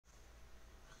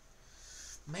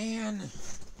Man,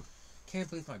 can't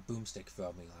believe my boomstick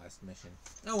failed me last mission.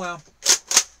 Oh well.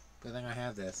 Good thing I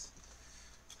have this.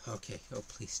 Okay. Oh,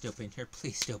 please still be in here.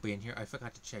 Please still be in here. I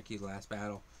forgot to check you last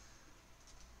battle.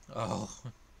 Oh.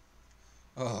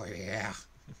 Oh, yeah.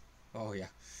 Oh, yeah.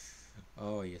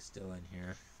 Oh, you're still in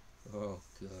here. Oh,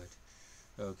 good.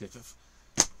 Oh, good.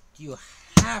 You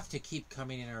have to keep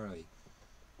coming in early.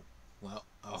 Well,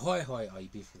 ahoy hoy, all you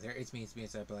people there. It's me,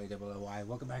 miserably.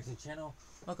 Welcome back to the channel.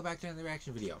 Welcome back to another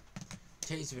reaction video.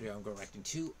 Today's video, I'm going to reacting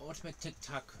to Ultimate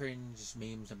TikTok Cringe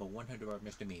Memes number 100 of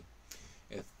Mr. Meme.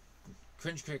 If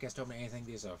Cringe Critic has told me anything,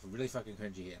 these are really fucking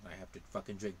cringy, and I have to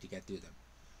fucking drink to get through them.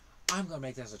 I'm going to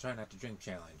make this a try not to drink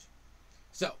challenge.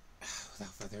 So,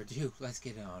 without further ado, let's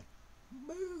get it on.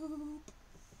 Boop.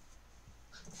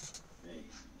 Hey,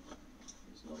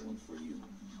 there's no one for you.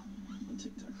 The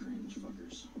TikTok cringe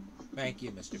fuckers. Thank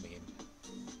you, Mr. Meme.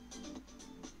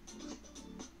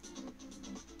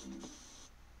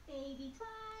 Baby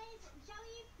flies,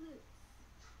 jelly flutes,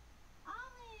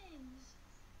 orange.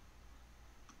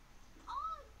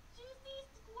 Oh, juicy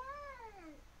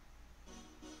squirt.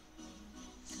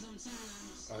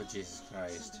 Oh, Jesus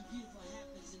Christ.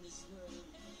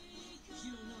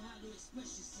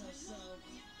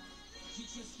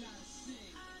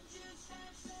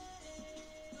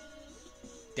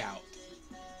 Doubt.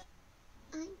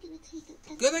 I'm gonna take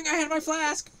an Good thing I had my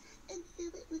flask. and fill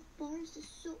it with bars of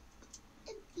soap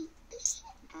and beat the shit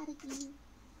out of you.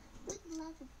 With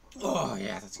love, of course. Oh,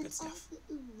 yeah, that's good and stuff. all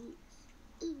the ooh-woots.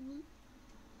 Ooh-woo.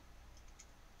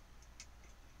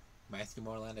 Matthew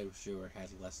Moreland, I'm sure,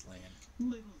 has less land.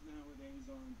 Littles nowadays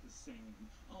aren't the same.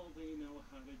 All they know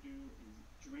how to do is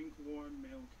drink warm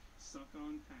milk, suck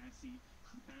on passy,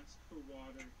 ask for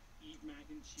water, eat mac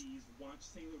and cheese, watch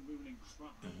Sailor Moon, and cry.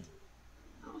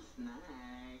 I'm a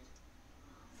snake.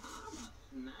 I'm a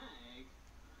snake.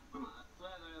 I'm a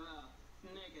slither little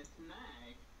sneaky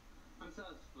snake. I'm so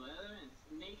slither and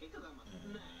sneaky because I'm a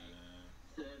snake.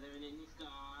 Slithering in your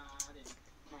garden,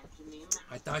 catching me in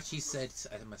my... I thought she said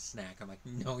I'm a snack. I'm like,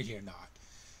 no, you're not.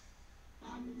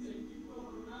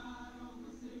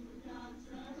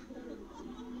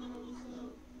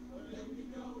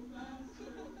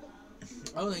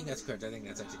 I don't think that's correct. I think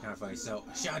that's actually kind of funny. So,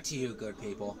 shout out to you, good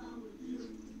people.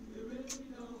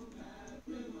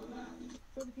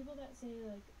 For the people that say,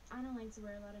 like, I don't like to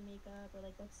wear a lot of makeup, or,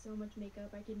 like, that's so much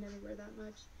makeup, I could never wear that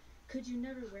much. Could you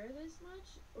never wear this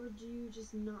much, or do you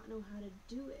just not know how to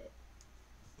do it?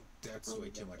 That's way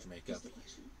too much makeup.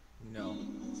 No.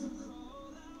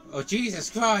 Oh, Jesus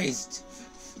Christ!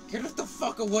 Get the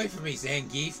fuck away from me,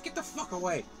 Zangief! Get the fuck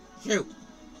away! Shoot!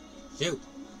 Shoot!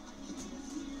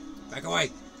 Back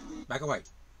away! Back away!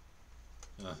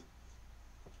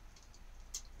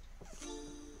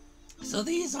 So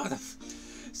these are the...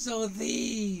 So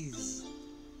these...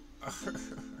 are...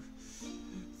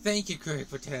 Thank you, Craig,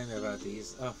 for telling me about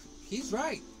these. He's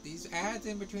right. These ads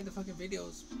in between the fucking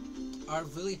videos are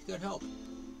really good help.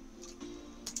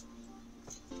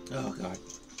 Oh, God.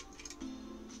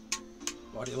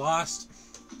 Already lost.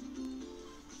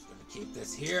 Just gonna keep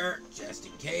this here, just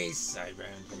in case I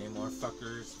ran into any more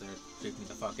fuckers that freak me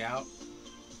the fuck out.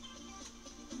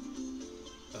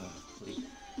 Please.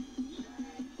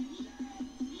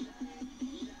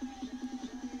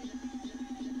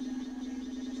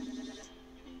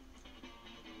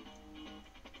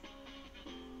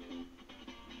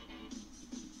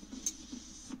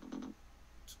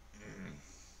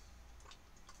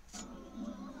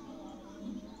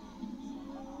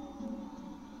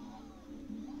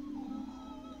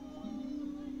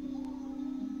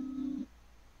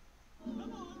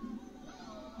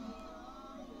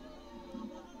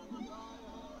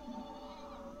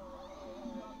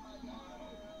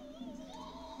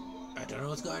 I don't know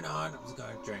what's going on. I'm just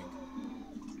gonna drink.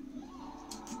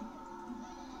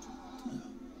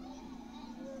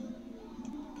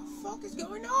 What the fuck is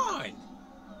going on?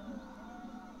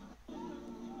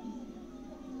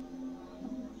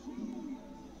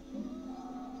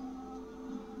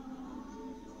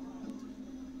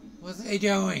 What are they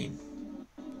doing?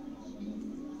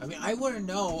 I mean, I wouldn't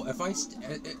know if as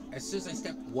soon as I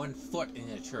step 1 foot in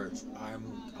a church,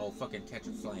 I'll fucking catch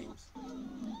in flames.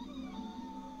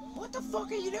 What the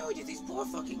fuck are you doing to these poor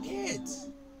fucking kids?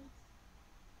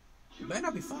 You better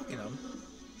not be fucking them.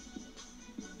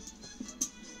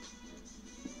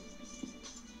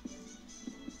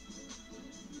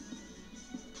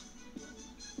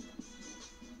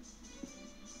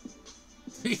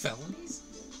 Three felonies?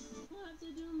 Have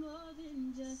to do more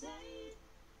than just say it.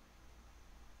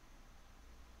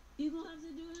 You gon' have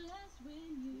to do less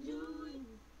when you do it.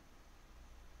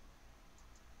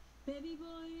 Baby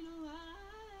boy, you know I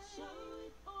show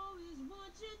it. Always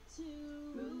want you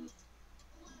Oh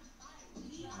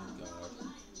god.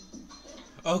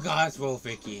 Oh god, it's Wolf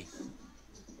Vicky.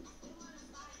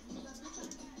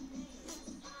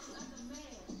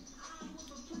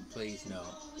 Please no.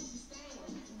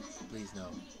 Please no.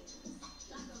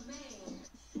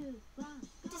 What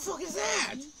the fuck is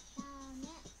that?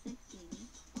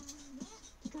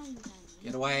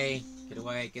 Get away. Get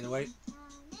away. Get away.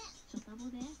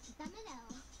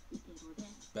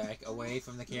 Back away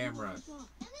from the camera.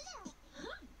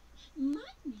 My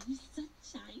name's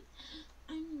Sunshine.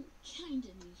 I'm kinda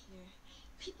new here.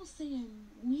 People say I'm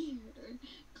weird or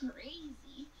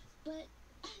crazy, but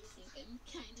I think I'm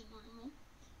kinda normal.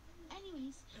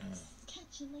 Anyways,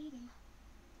 catch you later.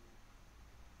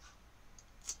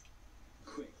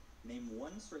 Quick, name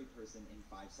one straight person in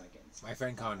 5 seconds. My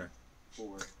friend Connor.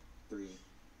 4, 3,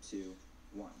 2,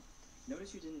 1.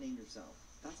 Notice you didn't name yourself.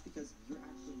 That's because you're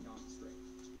actually not straight.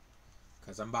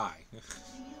 Cause I'm bi.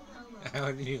 I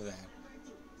already knew that.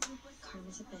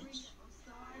 Karma's a bitch.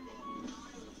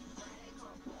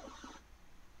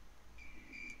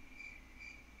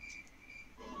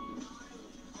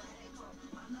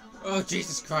 Oh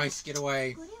Jesus Christ! Get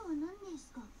away! Oh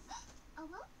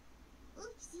well,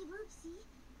 oopsie whoopsie.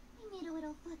 We made a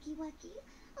little fucky wucky,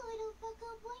 a little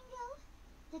fucko boingo.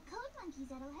 The code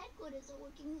monkeys at our headquarters are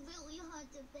working really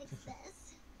hard to fix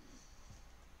this.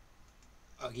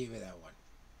 I'll give you that one.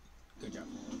 Good job.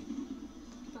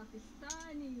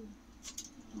 Pakistani,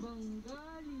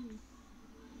 Bengali,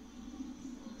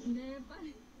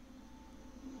 Nepali,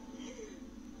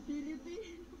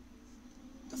 Filipino.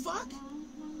 The fuck?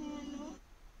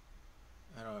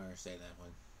 I don't understand that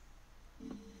one.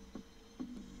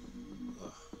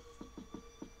 Ugh.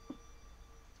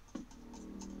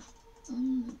 I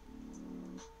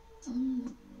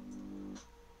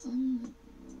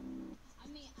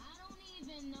mean, I don't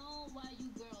even know why you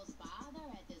girls bother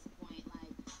at this point.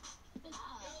 Like, look,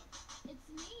 it's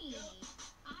me.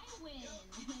 I win.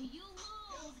 You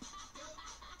lose.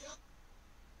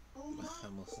 I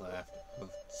almost laughed. Oh,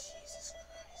 Jesus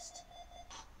Christ.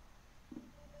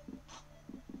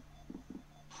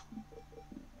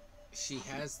 She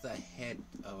has the head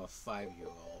of a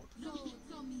 5-year-old. So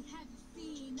tell me, have you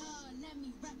seen her? Let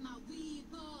me wrap my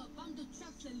weave up. I'm the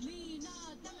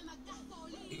Trapsalina. Dame my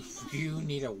gasolina. You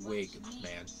need a wig,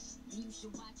 man. You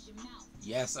should watch your mouth.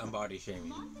 Yes, I'm body shaming.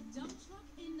 Mark the dump truck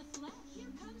in the flesh.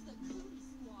 Here comes the cootie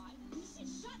squad. You should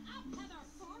shut up, Heather.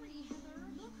 Sorry, Heather.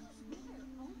 Look who's with her.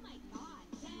 Oh my god.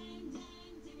 Dang,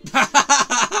 dang,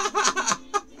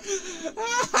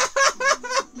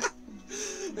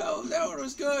 No, that one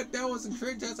was good. That wasn't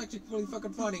cringe. That's actually really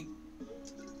fucking funny.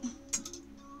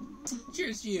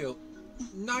 Cheers to you.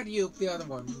 Not you, the other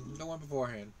one. The one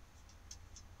beforehand.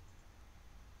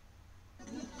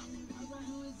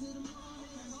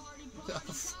 Oh,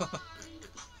 fuck.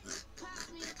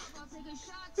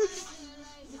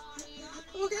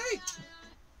 Okay.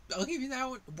 I'll give you that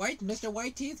one. Mr.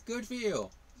 White Teeth, good for you.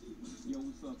 Yo,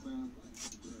 what's up, man?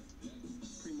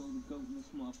 Primo the goat and this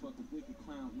motherfucker wicked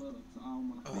clown love to all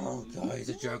my Oh family. god, he's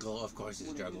a juggalo. Of course he's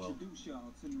a Wanna juggalo. introduce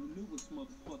y'all to the newest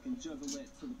motherfucking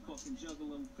juggalette to the fucking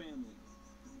juggalo family.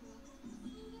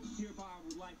 Hereby I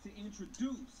would like to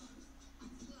introduce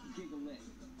Giggalette.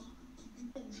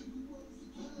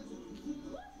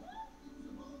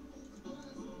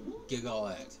 Giggalette.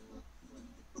 Giggalette.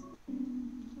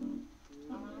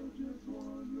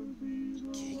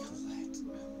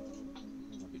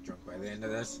 I'll be drunk by the end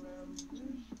of this.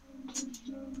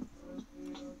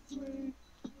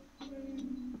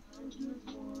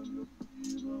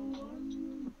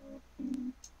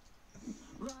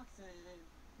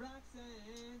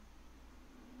 Roxanne.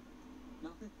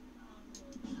 Nothing?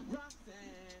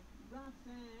 Roxanne.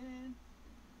 Roxanne.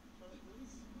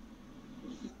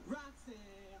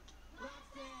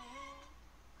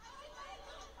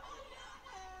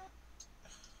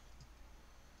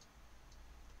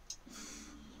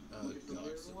 Oh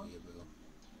god, so weird, bro.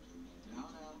 Now,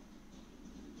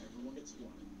 everyone gets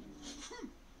one.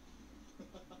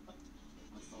 I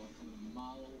saw it coming a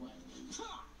mile away.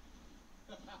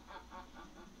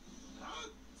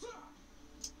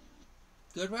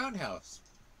 Good roundhouse.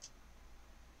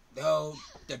 No,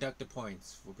 deduct the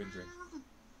points for been drink.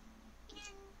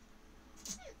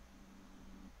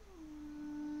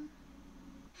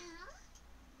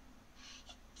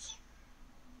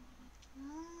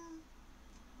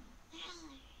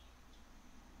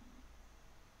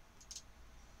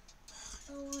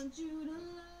 I want you to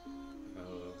love me, I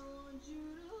want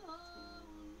you to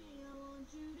hold me, I want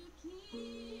you to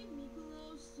keep me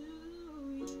close to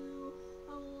you,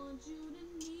 I want you to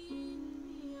need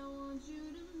me, I want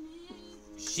you to miss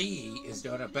me. She is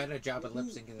doing a better job at lip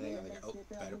syncing than the other guy. Oh,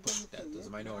 better put that. Those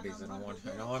are minorities. I don't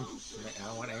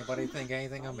want anybody to think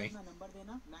anything of me.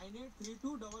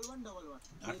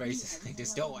 Not racist. I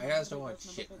just don't want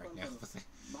shit right now.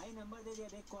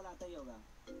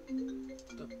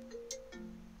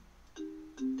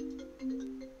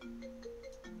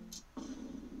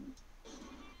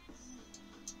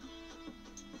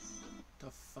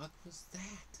 The fuck was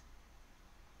that?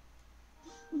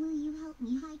 Will you help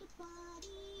me hide a body?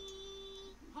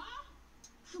 Huh?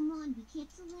 Come on, we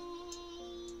can't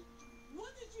delay.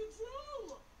 What did you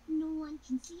do? No one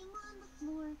can see him on the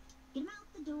floor. Get him out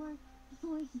the door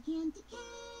before he can decay.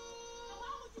 Why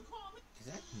would you call me?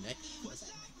 Is that Nick? Was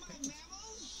that Nick?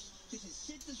 This is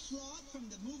Sid the Sloth from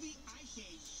the movie Ice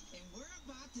Age, and we're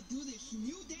about to do this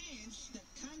new dance, the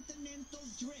Continental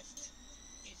Drift.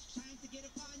 It's time to get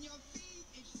up on your feet.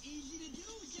 It's easy to do.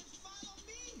 Just follow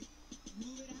me.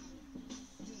 Move it out.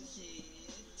 Do the Sid.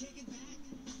 Take it back.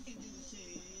 And do the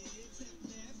Sid. Step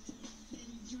left.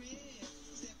 Then drift.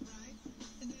 Step right.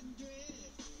 And then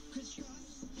drift.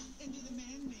 Crisscross. And do the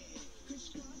man-made.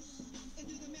 Crisscross. And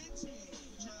do the man-made.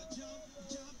 Now jump,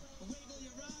 jump. Wiggle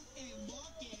your rump and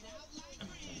walk it out like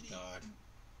granny. Oh, God.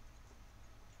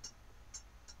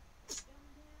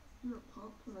 You're a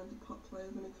pop plant, a pop player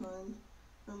of any kind.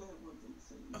 I only have one thing to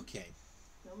say. Okay.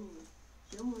 Tell me.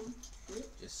 Show me.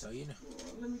 Just so you know.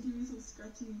 Oh, let me give you some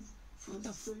scratchies. What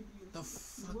the fuck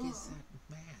is that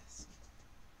mask?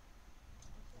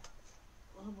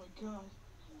 Oh my god.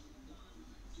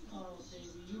 Oh,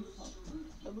 baby, you fucking...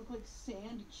 I look like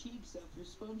sand cheeks after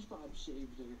SpongeBob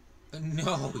shaved her.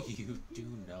 No, you do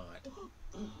not.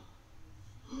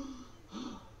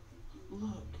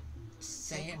 Look.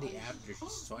 Sandy after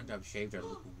SpongeBob shaved her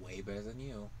look way better than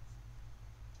you.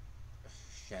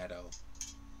 Shadow.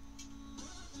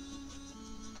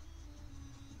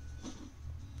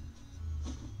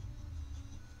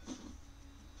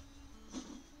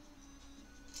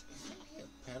 Is he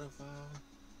a pedophile?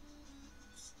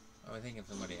 Oh, I think of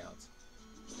somebody else.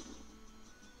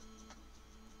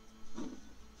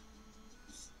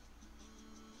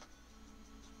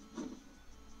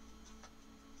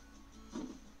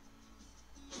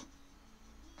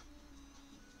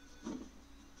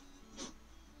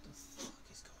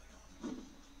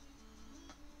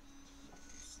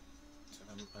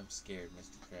 I'm scared,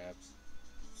 Mr. Krabs.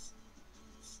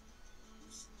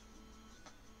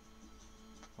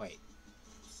 Wait.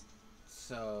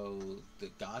 So, the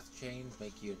goth chains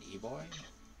make you an e-boy?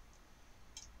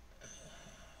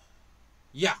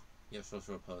 Yeah! You're supposed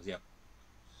to propose, yep.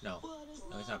 No.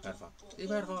 No, he's not pedophile. Is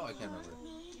he pedophile? I can't remember.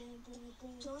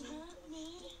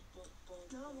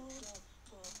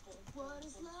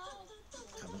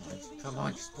 Come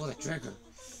on, just pull the trigger.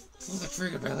 Pull the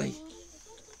trigger, Billy.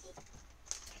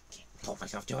 Hold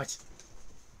myself to it.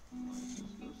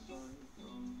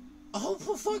 Oh,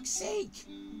 for fuck's sake!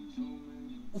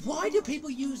 Why do people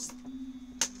use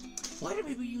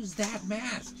that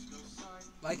mask?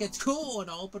 Like, it's cool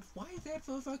and all, but why is that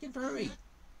for fucking furry?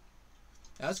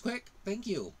 That was quick. Thank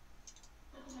you.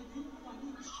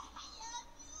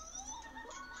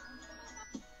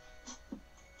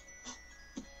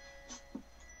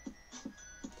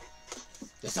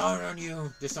 Dishonor on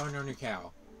you. Dishonor on your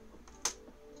cow.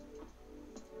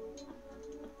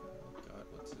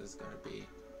 Is gonna be.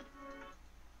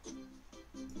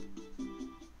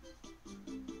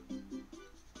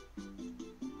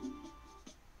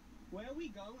 Where are we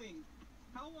going?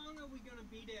 How long are we gonna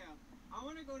be there? I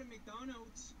wanna go to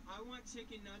McDonald's. I want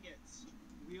chicken nuggets.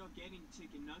 We are getting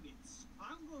chicken nuggets.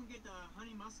 I'm gonna get the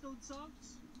honey mustard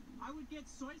sauce. I would get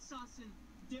soy sauce and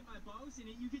dip my balls in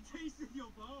it. You can taste it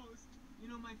your balls. You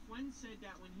know, my friend said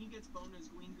that when he gets boners,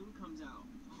 green goo comes out.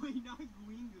 Wait, not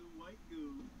green goo, white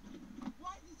goo.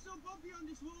 Why is it so bumpy on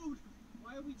this road?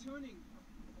 Why are we turning?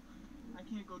 I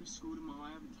can't go to school tomorrow.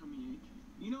 I have a tummy ache.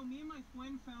 You know, me and my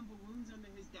friend found balloons under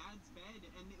his dad's bed,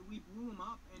 and we blew them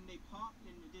up, and they popped,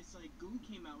 and this, like, goo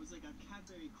came out. It was like a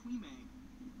Cadbury cream egg.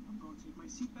 I'm gonna take my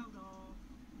seatbelt off.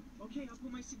 Okay, I'll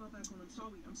put my seatbelt back on. I'm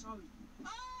sorry.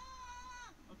 Ah!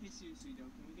 Okay, seriously, though,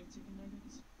 can we get chicken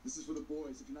nuggets? This is for the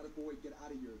boys. If you're not a boy, get out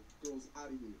of here. Girls,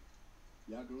 out of here.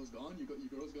 Yeah, girls gone? You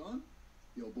girls gone?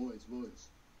 Yo, boys.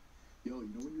 Yo, you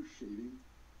know when you're shaving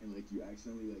and, like, you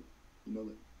accidentally, like, you know,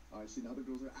 like, alright, see, now the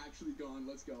girls are actually gone.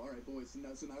 Let's go. Alright, boys. So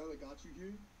now that I got you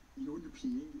here, you know when you're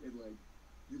peeing and, like,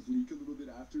 you leak a little bit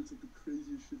after? It's, like, the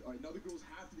craziest shit. Alright, now the girls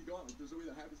have to be gone. Like, there's no way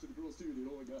that happens to the girls, too, dude.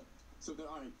 Oh, my God. So then,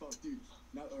 alright, fuck, dude.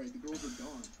 Now, alright, the girls are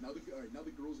gone. Now the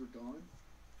girls are gone.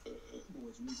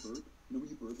 Boys, when you burp, you know when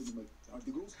you burp and then, like, alright,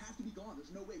 the girls have to be gone. There's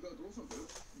no way. The girls don't burp.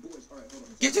 Boys, alright, hold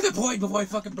on. Get to the point before I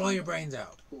fucking blow your brains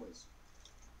out. Boys,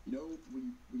 You know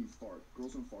when you fart,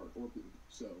 girls don't fart or poop.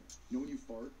 So you know when you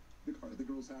fart, the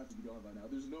girls have to be gone by now.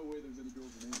 There's no way there's any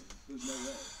girls remaining. There's no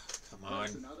way. Come on.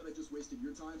 So now that I just wasted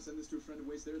your time, send this to a friend to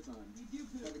waste their time.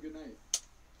 Have a good night.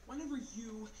 Whenever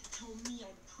you tell me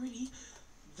I'm pretty,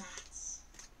 that's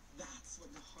when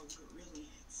the hunger really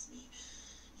hits me.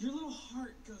 Your little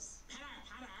heart goes, "Hada,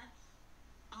 hada."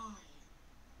 I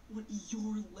want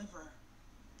your liver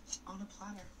on a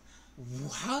platter.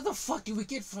 How the fuck do we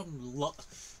get from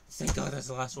thank God that's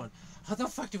the last one. How the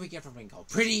fuck do we get from being called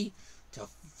pretty to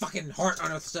fucking heart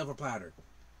on a silver platter?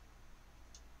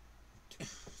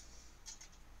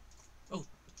 Oh,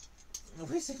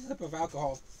 wasting a sip of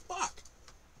alcohol. Fuck.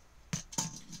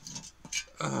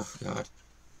 Oh God.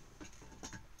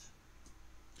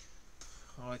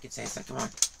 All I can say is like, come on.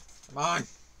 Come on.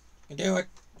 I can do it.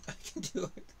 I can do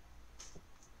it.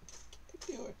 I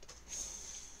can do it.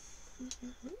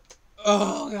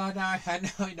 Oh God, now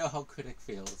I know how Critic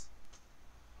feels.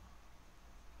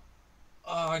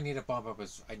 Oh, I need to bump up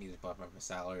his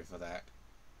salary for that.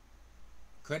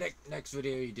 Critic, next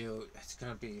video you do, it's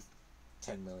gonna be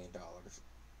 $10 million.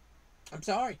 I'm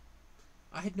sorry.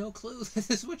 I had no clue this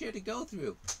is what you had to go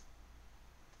through.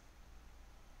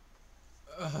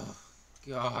 Oh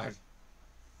God.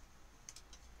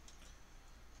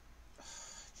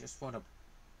 Just want to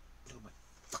blow my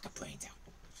fucking brains out.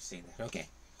 Just saying that. Okay.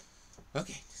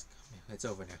 Okay. It's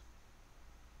over now.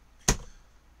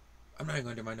 I'm not even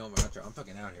going to do my normal outro. I'm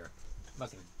fucking out here.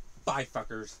 Fucking bye,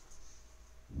 fuckers.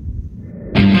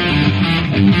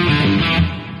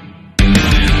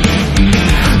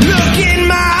 Look in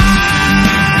my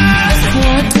eyes.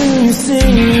 What do you see?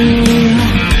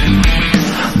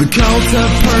 The cult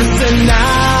of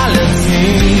personality.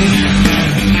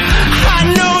 I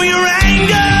know your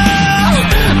anger.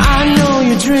 I know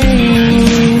your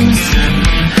dreams.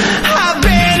 I've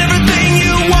been everything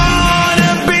you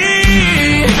wanna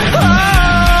be.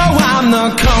 Oh, I'm the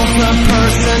cult of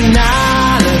personality.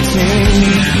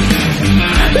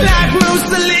 Like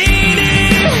Mussolini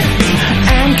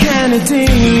and Kennedy.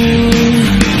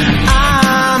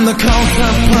 I'm the cult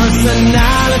of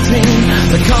personality.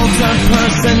 The cult of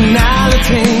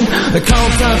personality. The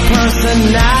cult of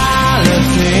personality.